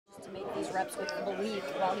those reps with Malik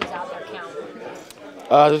while he's out there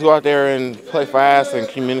counting? Just go out there and play fast and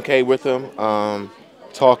communicate with him.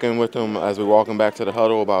 Talking with him as we walk him back to the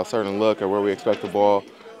huddle about a certain look or where we expect the ball.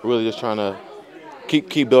 We're really just trying to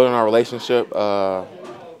keep building our relationship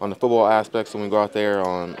on the football aspects when we go out there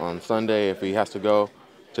on Sunday. If he has to go,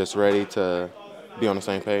 just ready to be on the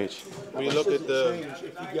same page. When you look at the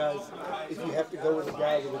if you have to go with a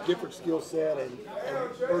guy with a different skill set and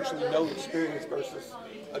virtually no experience versus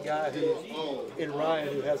a guy who's in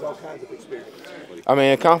Ryan who has all kinds of experience. I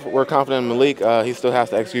mean, we're confident in Malik. He still has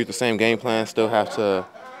to execute the same game plan, still have to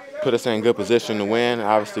put us in good position to win.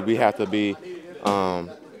 Obviously, we have to be,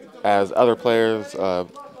 as other players,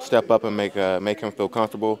 step up and make him feel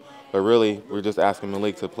comfortable. But really, we're just asking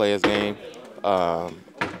Malik to play his game,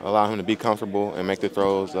 allow him to be comfortable and make the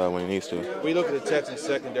throws when he needs to. We look at the Texans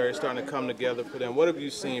secondary starting to come together for them. What have you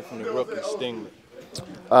seen from the rookie Stingman?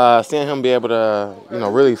 Seeing him be able to,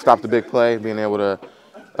 really stop the big play, being able to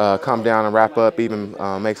come down and wrap up, even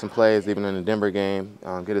make some plays, even in the Denver game,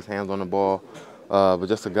 get his hands on the ball. But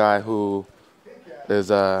just a guy who has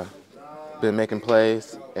been making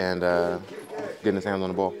plays and getting his hands on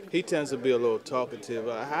the ball. He tends to be a little talkative.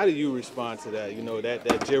 How do you respond to that?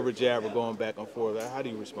 That jibber jabber going back and forth. How do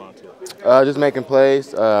you respond to it? Just making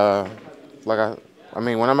plays. I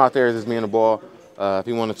mean, when I'm out there, it's just me and the ball. If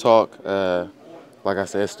you want to talk, like I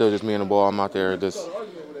said, it's still just me and the ball. I'm out there just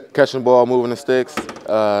catching the ball, moving the sticks,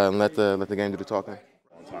 and let the game do the talking.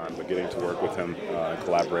 But getting to work with him and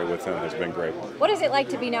collaborate with him has been great. What is it like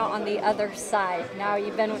to be now on the other side? Now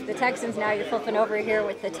you've been with the Texans, now you're flipping over here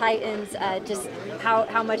with the Titans. Just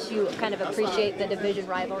how much you kind of appreciate the division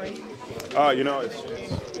rivalry?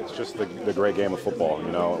 It's just the great game of football.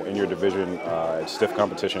 In your division, it's stiff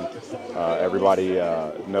competition. Everybody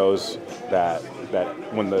knows that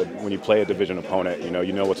when you play a division opponent, you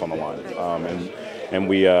know what's on the line. And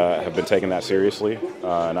we have been taking that seriously,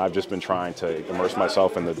 and I've just been trying to immerse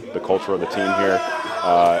myself in the culture of the team here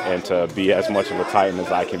and to be as much of a Titan as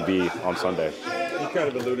I can be on Sunday. You kind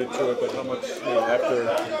of alluded to it, but how much, after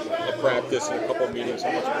a practice and a couple of meetings,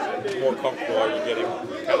 how much more comfortable are you getting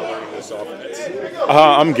kind of learning this offense?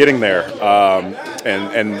 I'm getting there,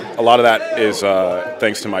 and a lot of that is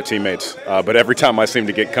thanks to my teammates. But every time I seem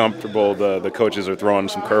to get comfortable, the coaches are throwing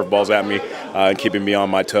some curveballs at me and keeping me on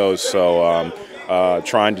my toes. So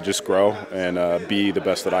trying to just grow and be the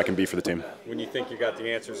best that I can be for the team. When you think you got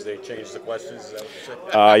the answers, they change the questions. Is that what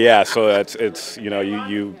you're saying? Yeah. So it's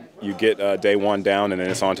you get day one down, and then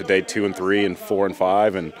it's on to day 2 and 3 and 4 and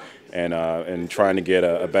 5, and trying to get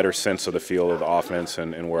a better sense of the feel of the offense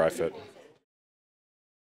and where I fit.